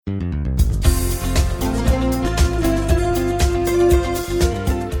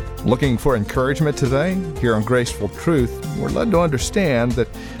Looking for encouragement today? Here on Graceful Truth, we're led to understand that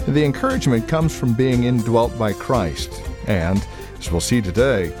the encouragement comes from being indwelt by Christ. And, as we'll see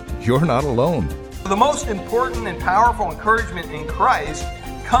today, you're not alone. The most important and powerful encouragement in Christ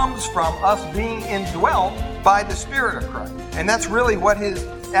comes from us being indwelt by the Spirit of Christ. And that's really what his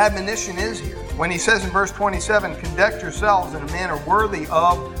admonition is here. When he says in verse 27, conduct yourselves in a manner worthy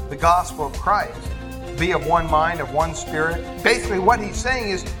of the gospel of Christ. Be of one mind, of one spirit. Basically what he's saying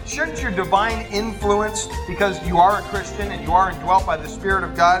is, shouldn't your divine influence, because you are a Christian and you are indwelt by the Spirit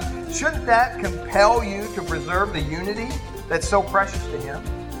of God, shouldn't that compel you to preserve the unity that's so precious to him?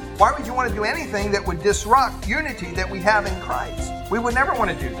 Why would you want to do anything that would disrupt unity that we have in Christ? We would never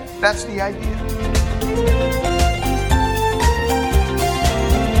want to do that. That's the idea.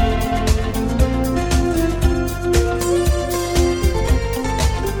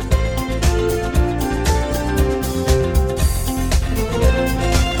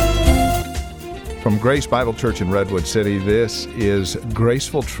 From Grace Bible Church in Redwood City, this is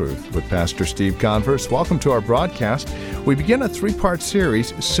Graceful Truth with Pastor Steve Converse. Welcome to our broadcast. We begin a three-part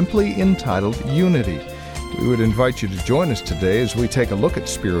series simply entitled Unity. We would invite you to join us today as we take a look at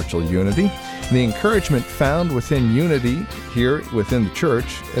spiritual unity, the encouragement found within unity here within the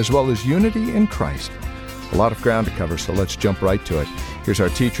church, as well as unity in Christ. A lot of ground to cover, so let's jump right to it. Here's our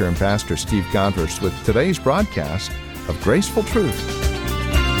teacher and pastor, Steve Converse, with today's broadcast of Graceful Truth.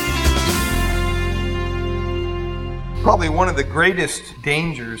 Probably one of the greatest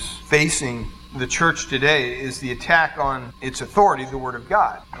dangers facing the church today is the attack on its authority, the Word of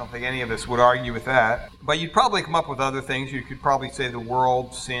God. I don't think any of us would argue with that. But you'd probably come up with other things. You could probably say the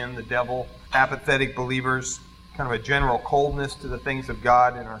world, sin, the devil, apathetic believers, kind of a general coldness to the things of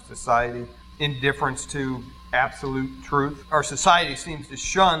God in our society, indifference to absolute truth. Our society seems to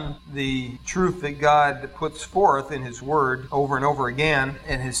shun the truth that God puts forth in His Word over and over again,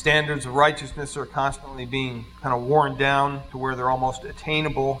 and His standards of righteousness are constantly being kind of worn down to where they're almost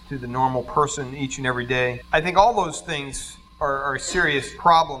attainable to the normal person each and every day. I think all those things are serious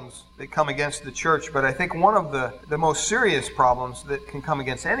problems that come against the church, but I think one of the most serious problems that can come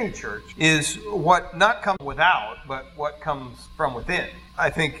against any church is what not comes without, but what comes from within. I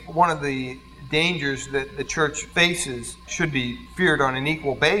think one of the dangers that the church faces should be feared on an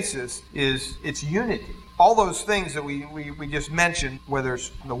equal basis is its unity. All those things that we just mentioned, whether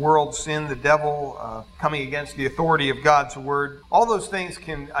it's the world, sin, the devil, coming against the authority of God's Word, all those things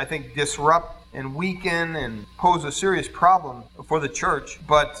can, I think, disrupt and weaken and pose a serious problem for the church.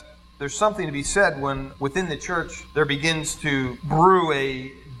 But there's something to be said when within the church there begins to brew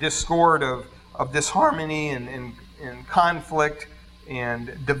a discord of disharmony and conflict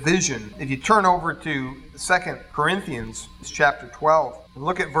and division. If you turn over to 2 Corinthians chapter 12, and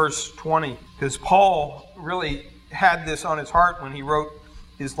look at verse 20, because Paul really had this on his heart when he wrote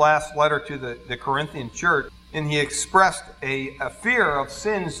his last letter to the Corinthian church, and he expressed a fear of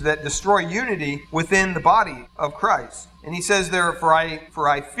sins that destroy unity within the body of Christ. And he says there, For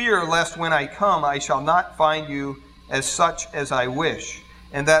I fear lest when I come I shall not find you as such as I wish,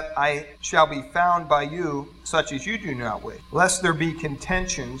 and that I shall be found by you such as you do not wish. Lest there be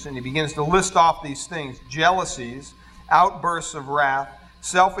contentions, and he begins to list off these things: jealousies, outbursts of wrath,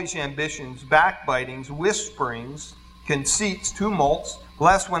 selfish ambitions, backbitings, whisperings, conceits, tumults,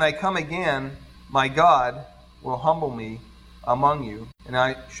 lest when I come again, my God will humble me among you, and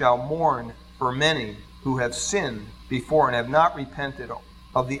I shall mourn for many who have sinned before and have not repented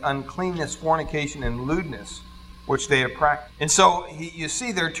of the uncleanness, fornication, and lewdness which they have practiced. And so you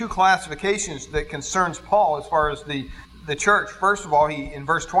see there are two classifications that concerns Paul as far as the church. First of all, in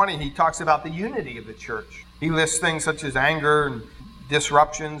verse 20, he talks about the unity of the church. He lists things such as anger and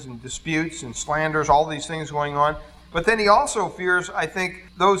disruptions and disputes and slanders, all these things going on. But then he also fears, I think,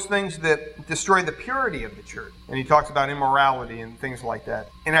 those things that destroy the purity of the church. And he talks about immorality and things like that.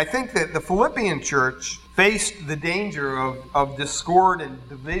 And I think that the Philippian church faced the danger of discord and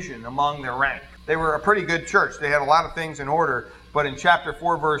division among their ranks. They were a pretty good church. They had a lot of things in order. But in chapter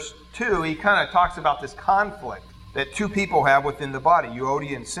 4, verse 2, he kind of talks about this conflict that two people have within the body,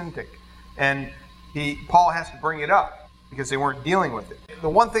 Euodia and Syntyche. And Paul has to bring it up because they weren't dealing with it. The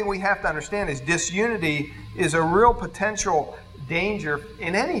one thing we have to understand is disunity is a real potential danger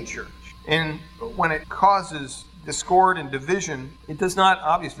in any church. And when it causes discord and division, it does not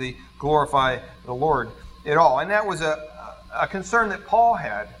obviously glorify the Lord at all. And that was a concern that Paul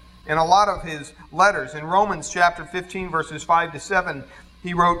had in a lot of his letters. In Romans chapter 15, verses 5 to 7,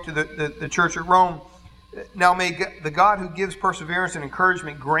 he wrote to the church at Rome, Now may the God who gives perseverance and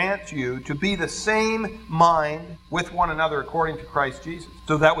encouragement grant you to be the same mind with one another according to Christ Jesus,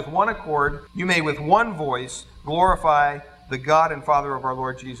 so that with one accord you may with one voice glorify the God and Father of our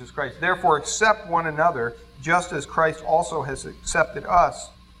Lord Jesus Christ. Therefore accept one another, just as Christ also has accepted us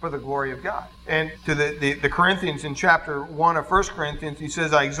for the glory of God. And to the Corinthians in chapter 1 of 1 Corinthians, he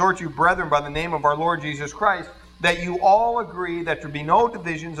says, I exhort you, brethren, by the name of our Lord Jesus Christ, that you all agree that there be no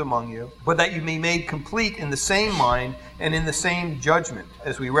divisions among you, but that you be made complete in the same mind and in the same judgment.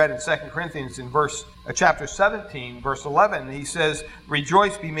 As we read in 2 Corinthians in chapter 17, verse 11, he says,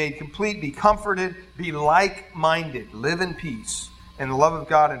 rejoice, be made complete, be comforted, be like-minded, live in peace, and the love of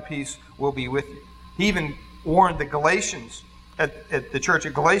God and peace will be with you. He even warned the Galatians at the church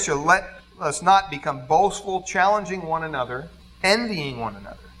at Galatia, let us not become boastful, challenging one another, envying one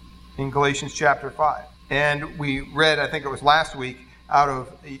another, in Galatians chapter 5. And we read, I think it was last week, out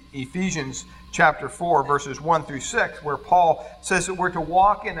of Ephesians chapter 4, verses 1 through 6, where Paul says that we're to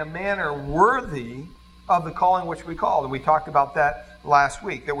walk in a manner worthy of the calling which we called. And we talked about that last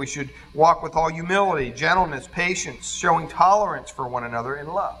week, that we should walk with all humility, gentleness, patience, showing tolerance for one another in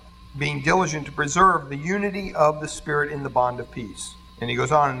love, being diligent to preserve the unity of the Spirit in the bond of peace. And he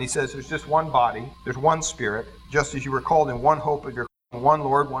goes on and he says, there's just one body, there's one Spirit, just as you were called in one hope of your one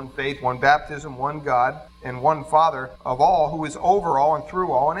Lord, one faith, one baptism, one God, and one Father of all, who is over all and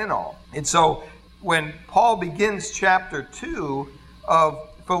through all and in all. And so when Paul begins chapter 2 of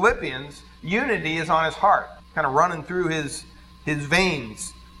Philippians, unity is on his heart, kind of running through his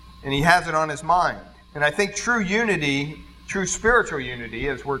veins, and he has it on his mind. And I think true unity, true spiritual unity,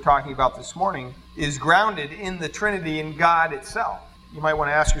 as we're talking about this morning, is grounded in the Trinity in God itself. You might want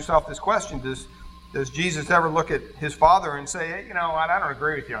to ask yourself this question, does Jesus ever look at his Father and say, hey, you know what, I don't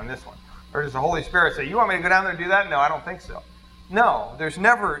agree with you on this one? Or does the Holy Spirit say, you want me to go down there and do that? No, I don't think so. No, there's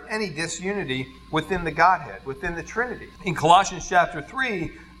never any disunity within the Godhead, within the Trinity. In Colossians chapter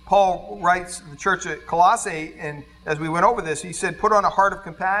 3, Paul writes to the church at Colossae, and as we went over this, he said, put on a heart of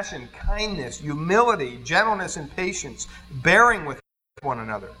compassion, kindness, humility, gentleness, and patience, bearing with one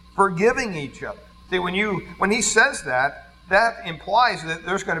another, forgiving each other. See, when he says that, that implies that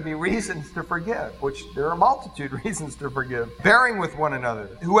there's going to be reasons to forgive, which there are a multitude of reasons to forgive. Bearing with one another.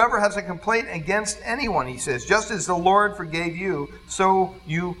 Whoever has a complaint against anyone, he says, just as the Lord forgave you, so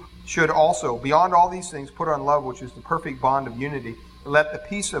you should also. Beyond all these things, put on love, which is the perfect bond of unity. Let the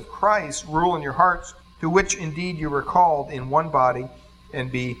peace of Christ rule in your hearts, to which indeed you were called in one body,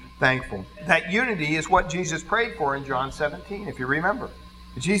 and be thankful. That unity is what Jesus prayed for in John 17, if you remember.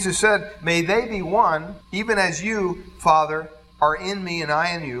 Jesus said, may they be one, even as you, Father, are in me and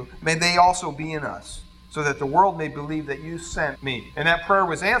I in you. May they also be in us, so that the world may believe that you sent me. And that prayer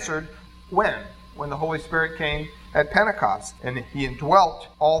was answered when? When the Holy Spirit came at Pentecost, and he indwelt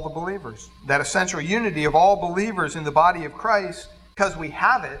all the believers. That essential unity of all believers in the body of Christ, because we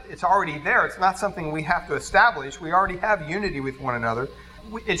have it, it's already there. It's not something we have to establish. We already have unity with one another.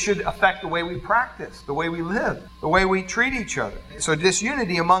 It should affect the way we practice, the way we live, the way we treat each other. So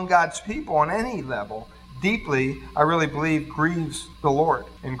disunity among God's people on any level deeply, I really believe, grieves the Lord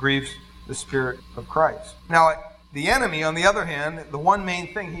and grieves the Spirit of Christ. Now, the enemy, on the other hand, the one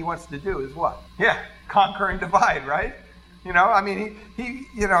main thing he wants to do is what? Yeah, conquer and divide, right? You know, I mean,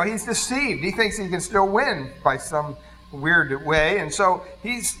 he's deceived. He thinks he can still win by some weird way, and so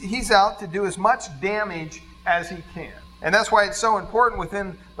he's out to do as much damage as he can. And that's why it's so important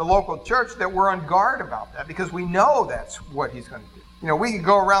within the local church that we're on guard about that, because we know that's what he's going to do. You know, we could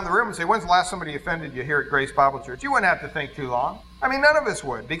go around the room and say, when's the last somebody offended you here at Grace Bible Church? You wouldn't have to think too long. I mean, none of us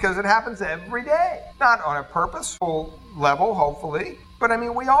would, because it happens every day. Not on a purposeful level, hopefully, but I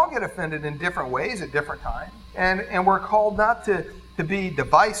mean, we all get offended in different ways at different times. And we're called not to be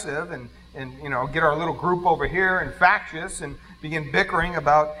divisive and you know, get our little group over here and factious and begin bickering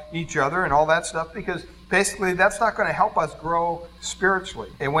about each other and all that stuff, because basically that's not going to help us grow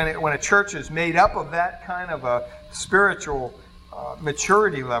spiritually. And when a church is made up of that kind of a spiritual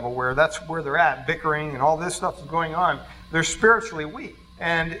maturity level, where that's where they're at, bickering and all this stuff is going on, they're spiritually weak.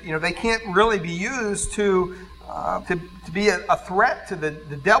 And you know, they can't really be used to be a threat to the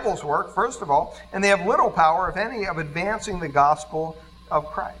devil's work, first of all, and they have little power, if any, of advancing the gospel of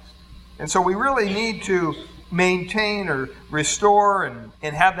Christ. And so we really need to maintain or restore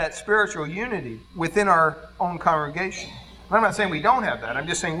and have that spiritual unity within our own congregation. And I'm not saying we don't have that. I'm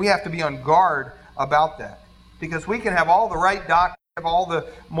just saying we have to be on guard about that. Because we can have all the right doctrine, have all the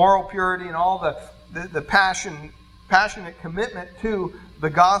moral purity and all the passionate commitment to the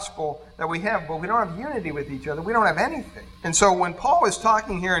gospel that we have, but we don't have unity with each other. We don't have anything. And so when Paul is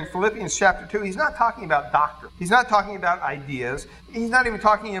talking here in Philippians chapter 2, he's not talking about doctrine. He's not talking about ideas. He's not even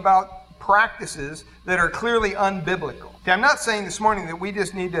talking about practices that are clearly unbiblical. Okay, I'm not saying this morning that we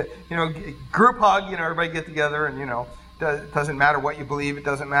just need to, group hug, everybody get together and, it doesn't matter what you believe, it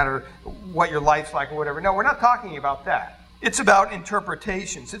doesn't matter what your life's like or whatever. No, we're not talking about that. It's about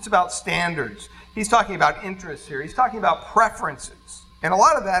interpretations. It's about standards. He's talking about interests here. He's talking about preferences. And a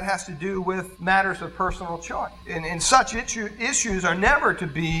lot of that has to do with matters of personal choice. And such issues are never to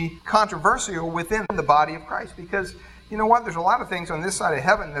be controversial within the body of Christ, because you know what? There's a lot of things on this side of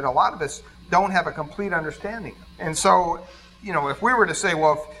heaven that a lot of us don't have a complete understanding of. And so, if we were to say,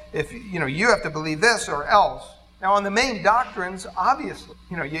 well, if you have to believe this or else. Now, on the main doctrines, obviously,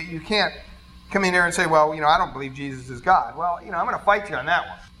 you can't come in here and say, well, I don't believe Jesus is God. Well, I'm going to fight you on that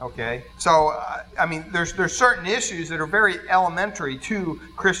one. Okay? So, there's certain issues that are very elementary to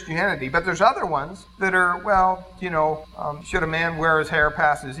Christianity, but there's other ones that are, well, should a man wear his hair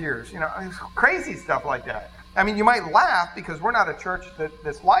past his ears? Crazy stuff like that. You might laugh because we're not a church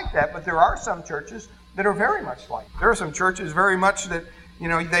that's like that, but there are some churches that are very much like that. There are some churches very much that,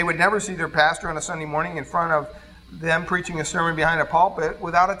 they would never see their pastor on a Sunday morning in front of them preaching a sermon behind a pulpit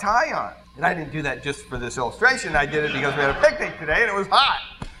without a tie on. And I didn't do that just for this illustration. I did it because we had a picnic today and it was hot.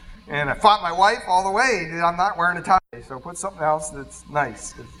 And I fought my wife all the way. I'm not wearing a tie, so put something else that's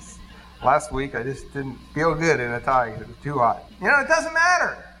nice. Last week I just didn't feel good in a tie because it was too hot. It doesn't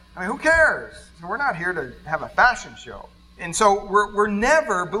matter. Who cares? We're not here to have a fashion show. And so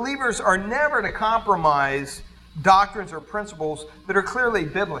believers are never to compromise doctrines or principles that are clearly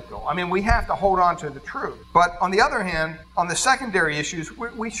biblical. We have to hold on to the truth. But on the other hand, on the secondary issues,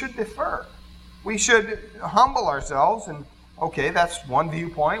 we should defer. We should humble ourselves and, okay, that's one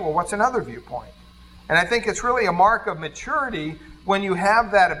viewpoint. Well, what's another viewpoint? And I think it's really a mark of maturity when you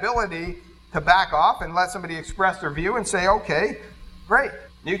have that ability to back off and let somebody express their view and say, okay, great.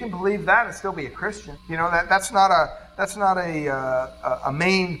 You can believe that and still be a Christian. That's not a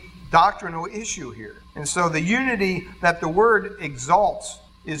main doctrinal issue here. And so the unity that the Word exalts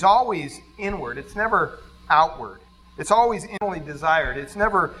is always inward. It's never outward. It's always inwardly desired. It's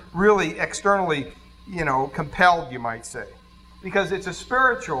never really externally, compelled, you might say. Because it's a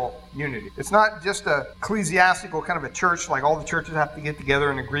spiritual unity. It's not just a ecclesiastical kind of a church, like all the churches have to get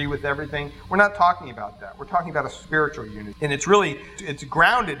together and agree with everything. We're not talking about that. We're talking about a spiritual unity. And it's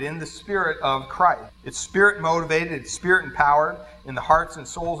grounded in the Spirit of Christ. It's Spirit motivated, it's Spirit empowered in the hearts and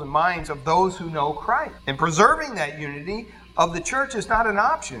souls and minds of those who know Christ. And preserving that unity of the church is not an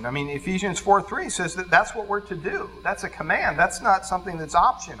option. Ephesians 4:3 says that that's what we're to do. That's a command. That's not something that's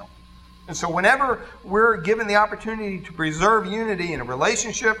optional. And so whenever we're given the opportunity to preserve unity in a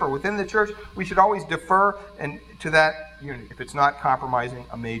relationship or within the church, we should always defer to that unity if it's not compromising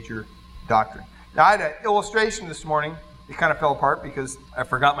a major doctrine. Now, I had an illustration this morning. It kind of fell apart because I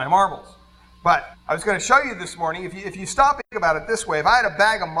forgot my marbles. But I was going to show you this morning, if you stop and think about it this way, if I had a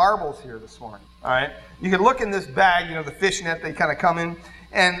bag of marbles here this morning, all right, you could look in this bag, the fishnet, they kind of come in,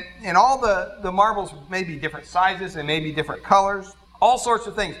 and all the marbles may be different sizes, and may be different colors, all sorts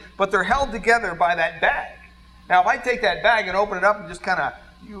of things, but they're held together by that bag. Now, if I take that bag and open it up and just kind of,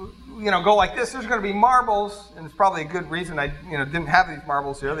 go like this, there's going to be marbles, and it's probably a good reason I, didn't have these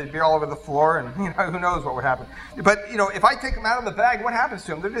marbles here. They'd be all over the floor, and, who knows what would happen. But, if I take them out of the bag, what happens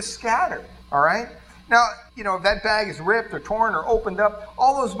to them? They're just scattered, all right? Now, if that bag is ripped or torn or opened up,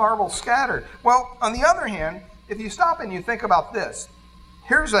 all those marbles scattered. Well, on the other hand, if you stop and you think about this,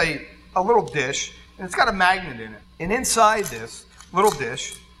 here's a little dish, and it's got a magnet in it. And inside this little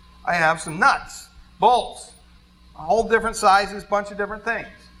dish, I have some nuts, bolts, all different sizes, bunch of different things.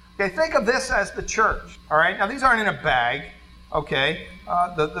 Okay, think of this as the church. All right, now these aren't in a bag. Okay,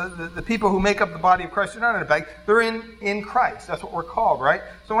 the people who make up the body of Christ are not in a bag. They're in Christ. That's what we're called, right?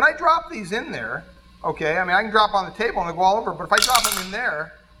 So when I drop these in there, okay, I can drop on the table and they go all over. But if I drop them in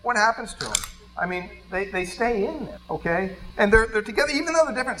there, what happens to them? They stay in there. Okay, and they're together, even though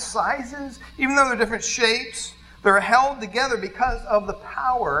they're different sizes, even though they're different shapes. They're held together because of the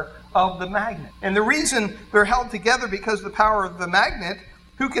power of the magnet. And the reason they're held together because of the power of the magnet,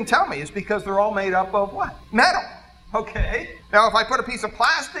 who can tell me, is because they're all made up of what? Metal. Okay? Now, if I put a piece of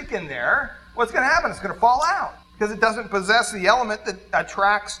plastic in there, what's going to happen? It's going to fall out because it doesn't possess the element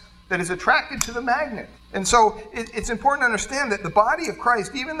that is attracted to the magnet. And so it's important to understand that the body of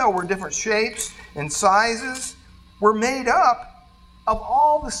Christ, even though we're different shapes and sizes, we're made up of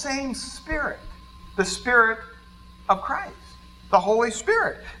all the same Spirit. The Spirit of Christ, the Holy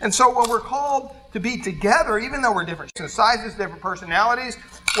Spirit. And so when we're called to be together, even though we're different sizes, different personalities,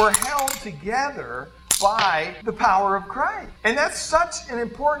 we're held together by the power of Christ. And that's such an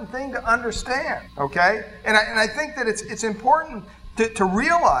important thing to understand, okay? And I think that it's important to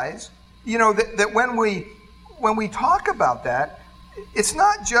realize, that when we talk about that, it's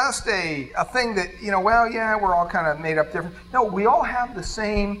not just a thing that, we're all kind of made up different. No, we all have the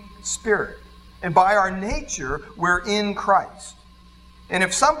same Spirit. And by our nature, we're in Christ. And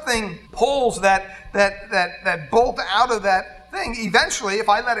if something pulls that bolt out of that thing, eventually, if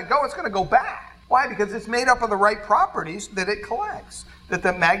I let it go, it's going to go back. Why? Because it's made up of the right properties that it collects, that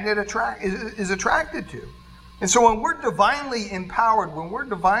the magnet is attracted to. And so when we're divinely empowered, when we're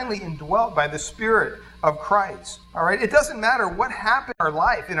divinely indwelt by the Spirit of Christ, all right, it doesn't matter what happened in our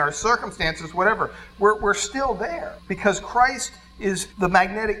life, in our circumstances, whatever, we're still there because Christ is the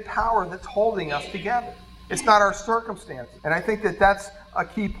magnetic power that's holding us together. It's not our circumstances. And I think that that's a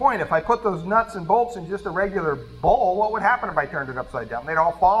key point. If I put those nuts and bolts in just a regular bowl, what would happen if I turned it upside down? They'd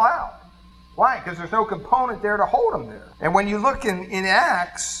all fall out. Why? Because there's no component there to hold them there. And when you look in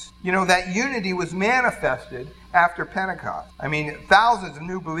Acts, that unity was manifested after Pentecost. I mean, thousands of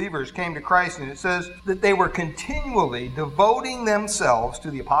new believers came to Christ, and it says that they were continually devoting themselves to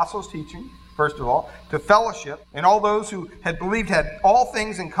the apostles' teaching, first of all, to fellowship, and all those who had believed had all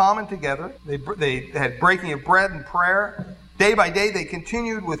things in common together. They had breaking of bread and prayer. Day by day, they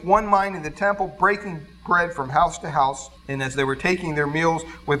continued with one mind in the temple, breaking bread from house to house, and as they were taking their meals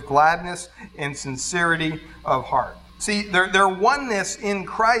with gladness and sincerity of heart. See, their oneness in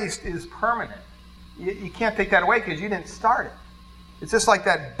Christ is permanent. You can't take that away because you didn't start it. It's just like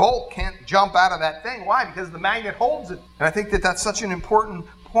that bolt can't jump out of that thing. Why? Because the magnet holds it. And I think that that's such an important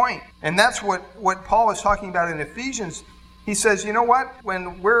point. And that's what Paul is talking about in Ephesians. He says, you know what?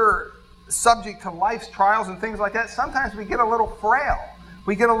 When we're subject to life's trials and things like that, sometimes we get a little frail.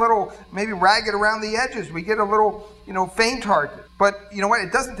 We get a little maybe ragged around the edges. We get a little, faint-hearted. But you know what?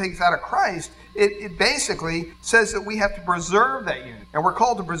 It doesn't take us out of Christ. It basically says that we have to preserve that unity. And we're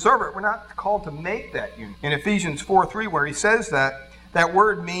called to preserve it. We're not called to make that unity. In Ephesians 4:3, where he says that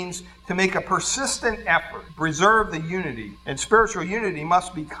word means to make a persistent effort, preserve the unity. And spiritual unity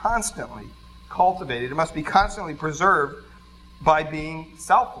must be constantly cultivated. It must be constantly preserved by being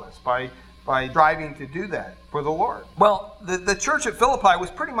selfless, by striving to do that for the Lord. Well, the church at Philippi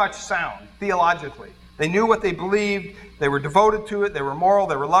was pretty much sound theologically. They knew what they believed. They were devoted to it. They were moral.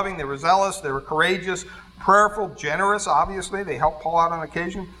 They were loving. They were zealous. They were courageous, prayerful, generous, obviously. They helped Paul out on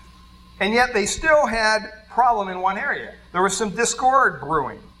occasion. And yet they still had problem in one area. There was some discord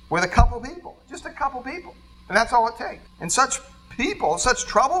brewing with a couple people, just a couple people. And that's all it takes. And such people, such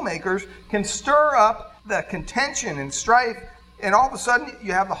troublemakers, can stir up the contention and strife, and all of a sudden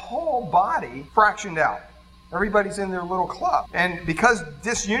you have the whole body fractioned out. Everybody's in their little club. And because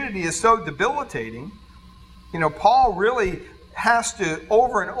disunity is so debilitating, Paul really has to,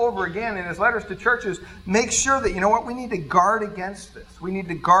 over and over again in his letters to churches, make sure that, we need to guard against this. We need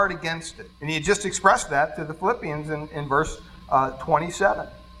to guard against it. And he had just expressed that to the Philippians in verse 27.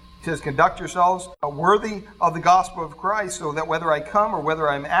 He says, conduct yourselves worthy of the gospel of Christ, so that whether I come or whether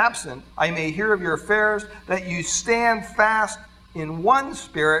I'm absent, I may hear of your affairs, that you stand fast in one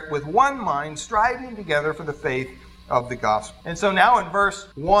spirit, with one mind, striving together for the faith of the gospel. And so now in verse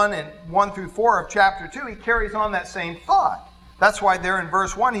 1 and 1 through 4 of chapter 2, he carries on that same thought. That's why there in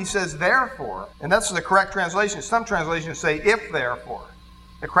verse 1 he says, therefore, and that's the correct translation. Some translations say, if therefore.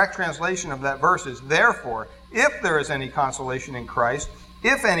 The correct translation of that verse is, therefore, if there is any consolation in Christ,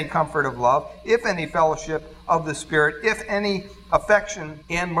 if any comfort of love, if any fellowship of the Spirit, if any affection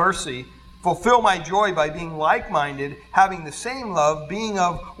and mercy, fulfill my joy by being like-minded, having the same love, being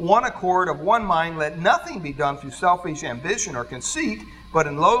of one accord, of one mind. Let nothing be done through selfish ambition or conceit, but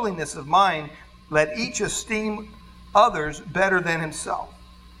in lowliness of mind, let each esteem others better than himself.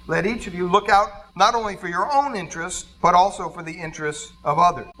 Let each of you look out not only for your own interests, but also for the interests of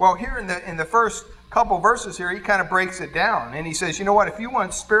others. Well, here in the first couple verses here, he kind of breaks it down. And he says, you know what, if you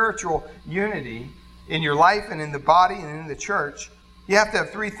want spiritual unity in your life and in the body and in the church, you have to have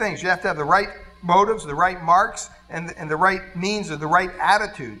three things. You have to have the right motives, the right marks, and the right means or the right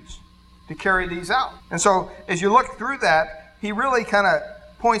attitudes to carry these out. And so as you look through that, he really kind of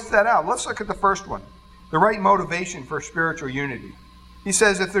points that out. Let's look at the first one, the right motivation for spiritual unity. He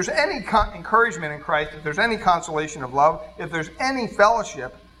says if there's any encouragement in Christ, if there's any consolation of love, if there's any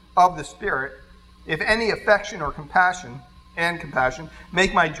fellowship of the Spirit, if any affection or compassion,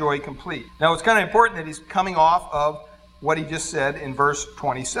 make my joy complete. Now it's kind of important that he's coming off of what he just said in verse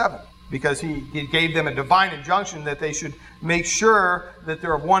 27, because he gave them a divine injunction that they should make sure that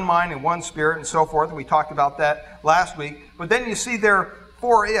they're of one mind and one spirit and so forth, and we talked about that last week. But then you see there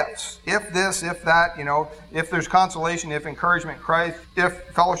 4 ifs. If this, if that, if there's consolation, if encouragement in Christ, if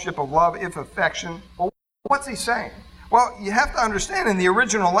fellowship of love, if affection. Well, what's he saying? Well, you have to understand in the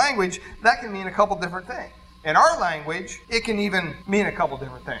original language, that can mean a couple different things. In our language, it can even mean a couple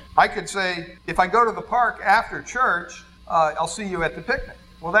different things. I could say, if I go to the park after church, I'll see you at the picnic.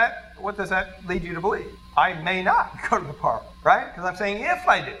 Well, what does that lead you to believe? I may not go to the park, right? Because I'm saying if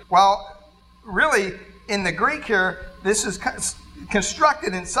I do. Well, really, in the Greek here, this is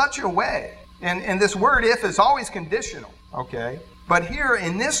constructed in such a way, and this word if is always conditional, okay? But here,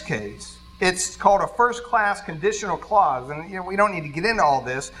 in this case, it's called a first-class conditional clause, and we don't need to get into all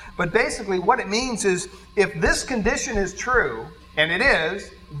this, but basically what it means is if this condition is true, and it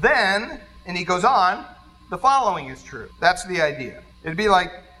is, then, and he goes on, the following is true. That's the idea. It'd be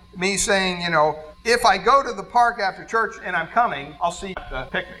like me saying, if I go to the park after church and I'm coming, I'll see you at the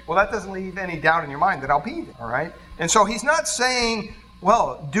picnic. Well, that doesn't leave any doubt in your mind that I'll be there, all right? And so he's not saying,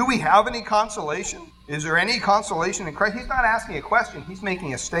 well, do we have any consolation? Is there any consolation in Christ? He's not asking a question. He's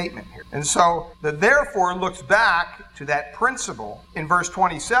making a statement here. And so the therefore looks back to that principle in verse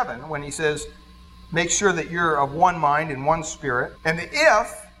 27 when he says, make sure that you're of one mind and one spirit. And the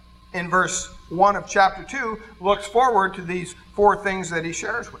if in verse 1 of chapter 2 looks forward to these four things that he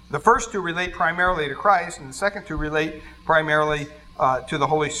shares with. The first two relate primarily to Christ, and the second two relate primarily to the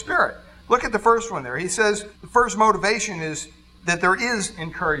Holy Spirit. Look at the first one there. He says the first motivation is that there is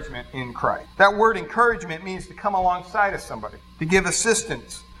encouragement in Christ. That word encouragement means to come alongside of somebody, to give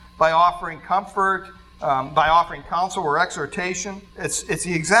assistance by offering comfort, by offering counsel or exhortation. It's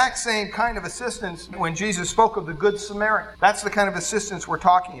the exact same kind of assistance when Jesus spoke of the Good Samaritan. That's the kind of assistance we're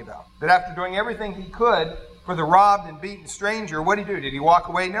talking about. That after doing everything he could for the robbed and beaten stranger, what did he do? Did he walk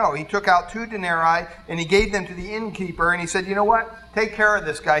away? No. He took out 2 denarii and he gave them to the innkeeper and he said, you know what? Take care of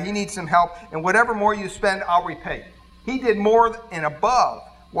this guy. He needs some help. And whatever more you spend, I'll repay. He did more and above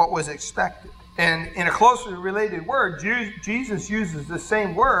what was expected. And in a closely related word, Jesus uses the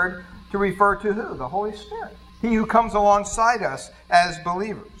same word to refer to who? The Holy Spirit. He who comes alongside us as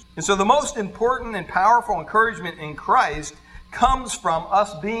believers. And so the most important and powerful encouragement in Christ comes from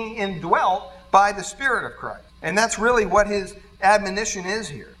us being indwelt by the Spirit of Christ. And that's really what his admonition is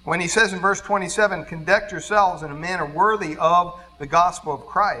here. When he says in verse 27, conduct yourselves in a manner worthy of the gospel of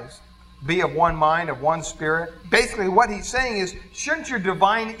Christ, be of one mind, of one spirit. Basically what he's saying is, shouldn't your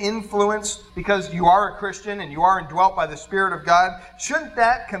divine influence, because you are a Christian and you are indwelt by the Spirit of God, shouldn't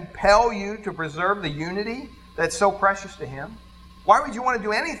that compel you to preserve the unity that's so precious to him? Why would you want to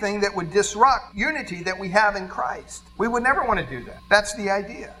do anything that would disrupt unity that we have in Christ? We would never want to do that. That's the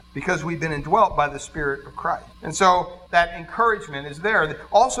idea, because we've been indwelt by the Spirit of Christ. And so that encouragement is there.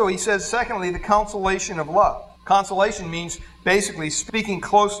 Also, he says, secondly, the consolation of love. Consolation means basically speaking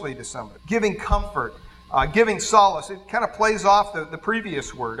closely to somebody, giving comfort, giving solace. It kind of plays off the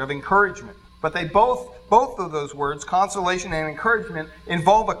previous word of encouragement. But they both of those words, consolation and encouragement,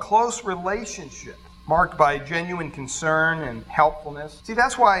 involve a close relationship marked by genuine concern and helpfulness. See,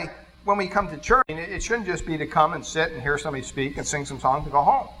 that's why when we come to church, it shouldn't just be to come and sit and hear somebody speak and sing some songs and go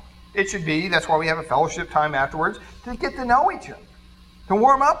home. It should be, that's why we have a fellowship time afterwards, to get to know each other, to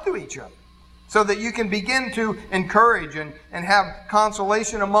warm up to each other, so that you can begin to encourage and have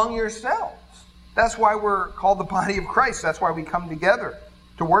consolation among yourselves. That's why we're called the body of Christ. That's why we come together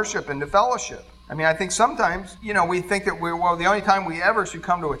to worship and to fellowship. I mean, I think sometimes, we think that the only time we ever should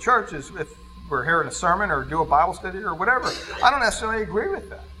come to a church is if we're hearing a sermon or do a Bible study or whatever. I don't necessarily agree with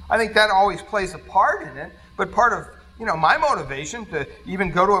that. I think that always plays a part in it, but part of my motivation to even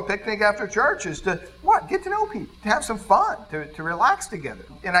go to a picnic after church is to, get to know people, to have some fun, to relax together.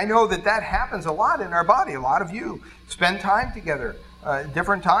 And I know that happens a lot in our body. A lot of you spend time together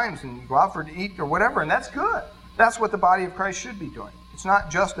different times and go out to eat or whatever, and that's good. That's what the body of Christ should be doing. It's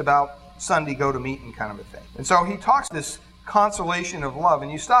not just about Sunday go to meeting kind of a thing. And so he talks this consolation of love, and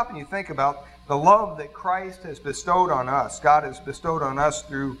you stop and you think about the love that Christ has bestowed on us. God has bestowed on us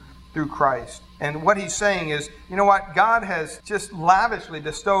through Christ. And what he's saying is, God has just lavishly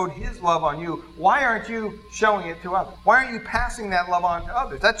bestowed his love on you. Why aren't you showing it to others? Why aren't you passing that love on to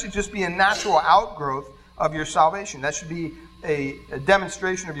others? That should just be a natural outgrowth of your salvation. That should be a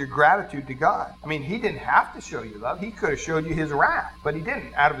demonstration of your gratitude to God. I mean, he didn't have to show you love. He could have showed you his wrath, but he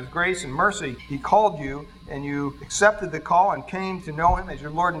didn't. Out of his grace and mercy, he called you, and you accepted the call and came to know him as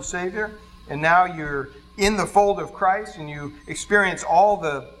your Lord and Savior. And now you're in the fold of Christ, and you experience all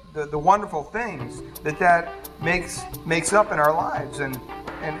the wonderful things that makes up in our lives.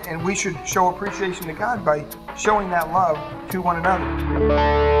 And we should show appreciation to God by showing that love to one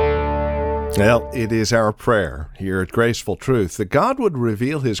another. Well, it is our prayer here at Graceful Truth that God would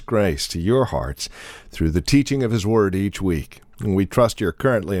reveal his grace to your hearts through the teaching of his word each week. And we trust you're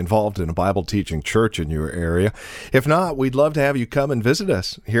currently involved in a Bible teaching church in your area. If not, we'd love to have you come and visit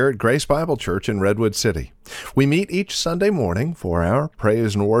us here at Grace Bible Church in Redwood City. We meet each Sunday morning for our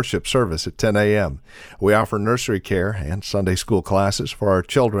praise and worship service at 10 a.m. We offer nursery care and Sunday school classes for our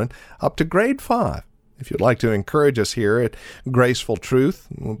children up to grade 5. If you'd like to encourage us here at Graceful Truth,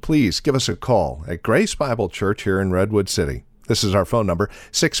 please give us a call at Grace Bible Church here in Redwood City. This is our phone number,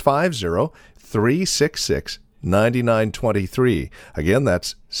 650-366-9923. Again,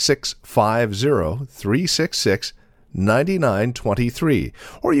 that's 650-366-9923.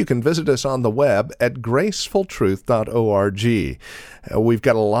 Or you can visit us on the web at gracefultruth.org. We've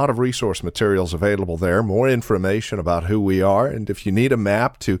got a lot of resource materials available there, more information about who we are, and if you need a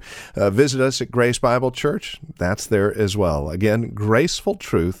map to visit us at Grace Bible Church, that's there as well. Again,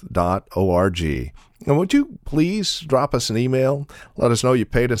 gracefultruth.org. And would you please drop us an email? Let us know you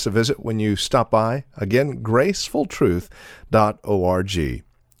paid us a visit when you stop by. Again, gracefultruth.org.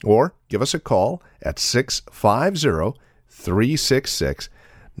 Or give us a call at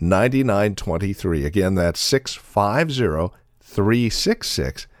 650-366-9923. Again, that's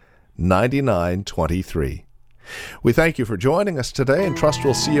 650-366-9923. We thank you for joining us today and trust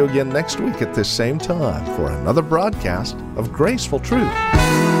we'll see you again next week at this same time for another broadcast of Graceful Truth.